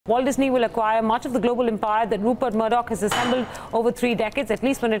Walt Disney will acquire much of the global empire that Rupert Murdoch has assembled over 3 decades, at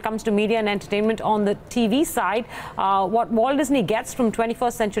least when it comes to media and entertainment on the TV side. What Walt Disney gets from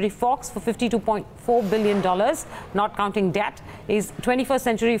 21st Century Fox for $52.4 billion, not counting debt, is 21st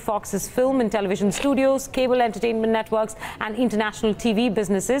Century Fox's film and television studios, cable entertainment networks, and international TV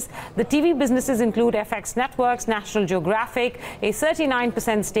businesses. The TV businesses include FX Networks, National Geographic, a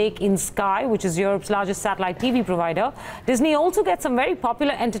 39% stake in Sky, which is Europe's largest satellite TV provider. Disney also gets some very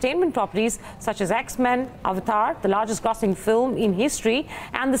popular entertainment properties such as X-Men, Avatar, the largest grossing film in history,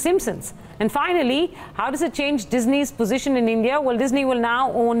 and The Simpsons. And finally, how does it change Disney's position in India? Well, Disney will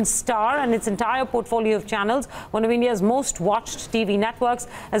now own Star and its entire portfolio of channels, one of India's most watched TV networks,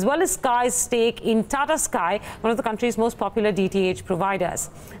 as well as Sky's stake in Tata Sky, one of the country's most popular DTH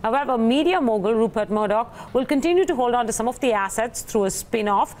providers. However, media mogul Rupert Murdoch will continue to hold on to some of the assets through a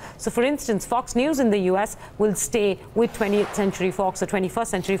spin-off. So, for instance, Fox News in the US will stay with 20th Century Fox or 21st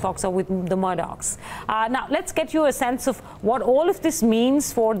Century Fox or with the Murdochs. Now, let's get you a sense of what all of this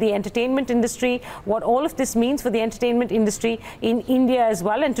means for the entertainment industry, what all of this means for the entertainment industry in India as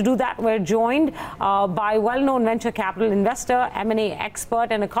well. And to do that, we're joined by well-known venture capital investor, M&A expert,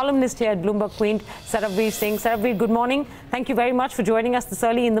 and a columnist here at Bloomberg Queen, Sarabveer Singh. Sarabveer, good morning. Thank you very much for joining us this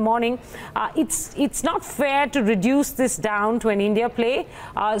early in the morning. It's not fair to reduce this down to an India play.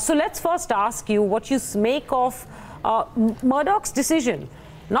 So let's first ask you what you make of Murdoch's decision,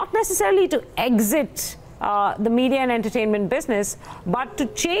 not necessarily to exit the media and entertainment business, but to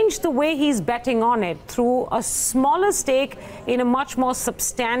change the way he's betting on it through a smaller stake in a much more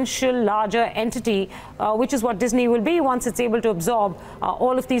substantial, larger entity, which is what Disney will be once it's able to absorb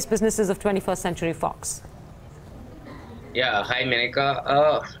all of these businesses of 21st Century Fox. Yeah, hi,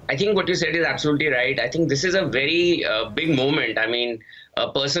 Menaka. I think what you said is absolutely right. I think this is a very big moment. I mean,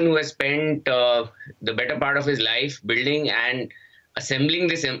 a person who has spent the better part of his life building and assembling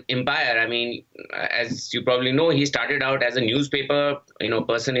this empire. I mean, as you probably know, he started out as a newspaper,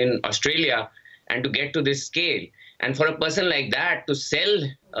 person in Australia, and to get to this scale. And for a person like that to sell,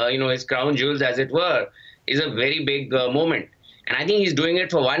 his crown jewels, as it were, is a very big moment. And I think he's doing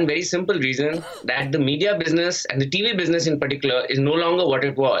it for one very simple reason, that the media business and the TV business in particular is no longer what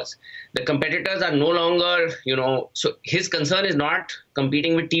it was. The competitors are no longer, so his concern is not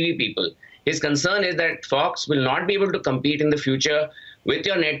competing with TV people. His concern is that Fox will not be able to compete in the future with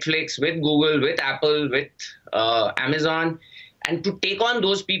your Netflix, with Google, with Apple, with Amazon. And to take on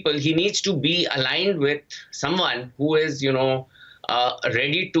those people, he needs to be aligned with someone who is,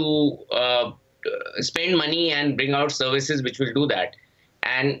 ready to spend money and bring out services which will do that.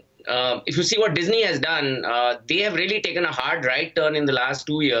 And if you see what Disney has done, they have really taken a hard right turn in the last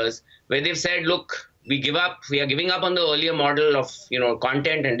 2 years, where they've said, look, we are giving up on the earlier model of,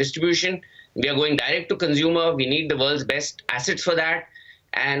 content and distribution. We are going direct to consumer. We need the world's best assets for that.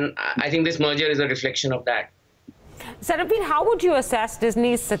 And I think this merger is a reflection of that. Sarabveer, how would you assess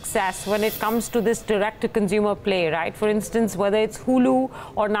Disney's success when it comes to this direct-to-consumer play, right? For instance, whether it's Hulu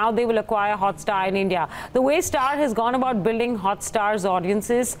or now they will acquire Hotstar in India. The way Star has gone about building Hotstar's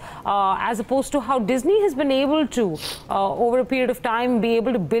audiences, as opposed to how Disney has been able to, over a period of time, be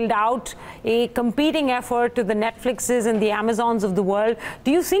able to build out a competing effort to the Netflixes and the Amazons of the world.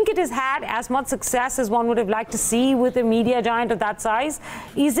 Do you think it has had as much success as one would have liked to see with a media giant of that size?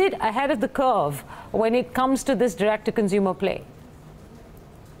 Is it ahead of the curve when it comes to this direct-to-consumer play?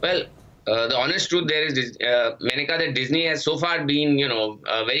 Well, the honest truth there is, Menaka, that Disney has so far been,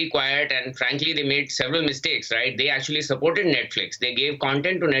 very quiet, and frankly, they made several mistakes, right? They actually supported Netflix. They gave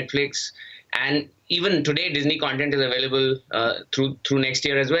content to Netflix, and even today, Disney content is available through next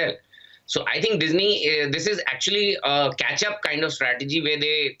year as well. So I think Disney, this is actually a catch-up kind of strategy where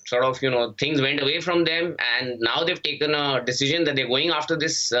they sort of, things went away from them, and now they've taken a decision that they're going after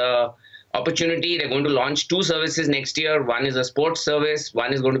this opportunity. They're going to launch 2 services next year. One is a sports service.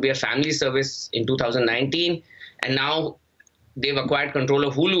 One is going to be a family service in 2019. And now they've acquired control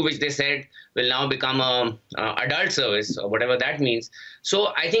of Hulu, which they said will now become a adult service, or whatever that means.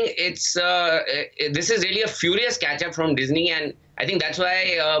 So I think this is really a furious catch-up from Disney. And I think that's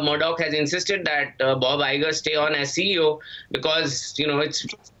why Murdoch has insisted that Bob Iger stay on as CEO, because, it's...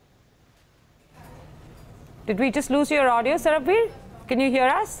 Did we just lose your audio, Sarabveer? Can you hear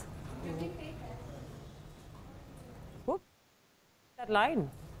us? Whoop. That line.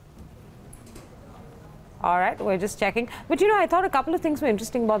 All right, we're just checking. But, I thought a couple of things were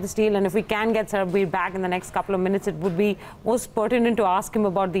interesting about this deal. And if we can get Sarabveer back in the next couple of minutes, it would be most pertinent to ask him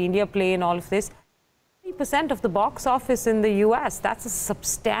about the India play and all of this. 30% of the box office in the US. That's a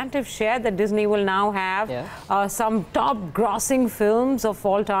substantive share that Disney will now have. Yeah. Some top grossing films of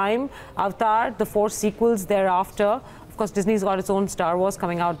all time. Avatar, the 4 sequels thereafter. Of course, Disney's got its own Star Wars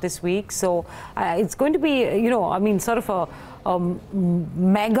coming out this week. So it's going to be, I mean, sort of a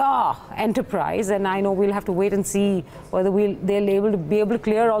mega enterprise. And I know we'll have to wait and see whether they'll be able to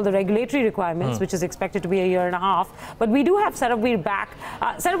clear all the regulatory requirements, which is expected to be a year and a half. But we do have Sarabveer back.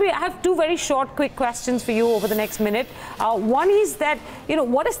 Sarabveer, I have two very short, quick questions for you over the next minute. One is that,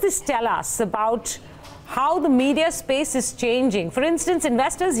 what does this tell us about how the media space is changing? For instance,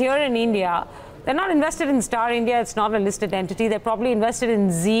 investors here in India, they're not invested in Star India. It's not a listed entity. They're probably invested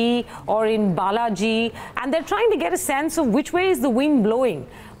in Z or in Balaji. And they're trying to get a sense of which way is the wind blowing.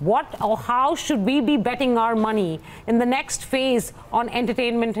 What or how should we be betting our money in the next phase on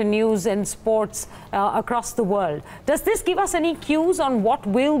entertainment and news and sports across the world? Does this give us any cues on what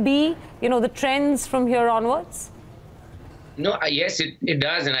will be, the trends from here onwards? No, yes, it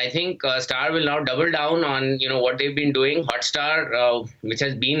does. And I think Star will now double down on, what they've been doing. Hotstar, which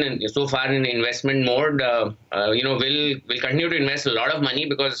has been so far in investment mode, will continue to invest a lot of money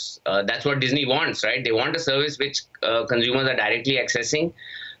because that's what Disney wants, right? They want a service which consumers are directly accessing.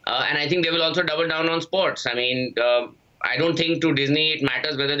 And I think they will also double down on sports. I mean, I don't think to Disney it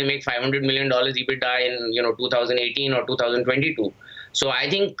matters whether they make $500 million EBITDA in 2018 or 2022. So I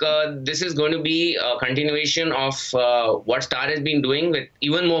think this is going to be a continuation of what Star has been doing with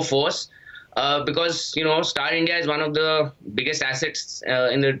even more force because, Star India is one of the biggest assets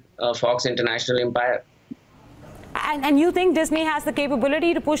in the Fox International empire. And you think Disney has the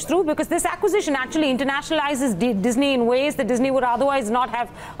capability to push through? Because this acquisition actually internationalizes Disney in ways that Disney would otherwise not have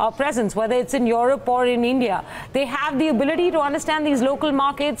a presence, whether it's in Europe or in India. They have the ability to understand these local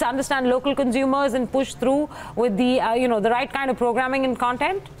markets, understand local consumers, and push through with the, the right kind of programming and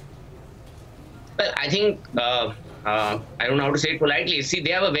content? Well, I think, I don't know how to say it politely. See,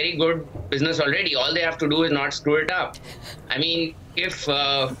 they have a very good business already. All they have to do is not screw it up. I mean, if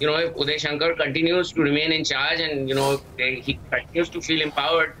Uday Shankar continues to remain in charge and he continues to feel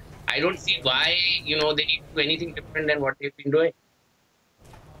empowered, I don't see why they need to do anything different than what they've been doing.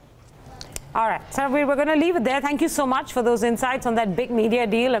 All right, so we're going to leave it there. Thank you so much for those insights on that big media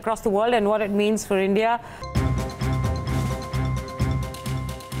deal across the world and what it means for India.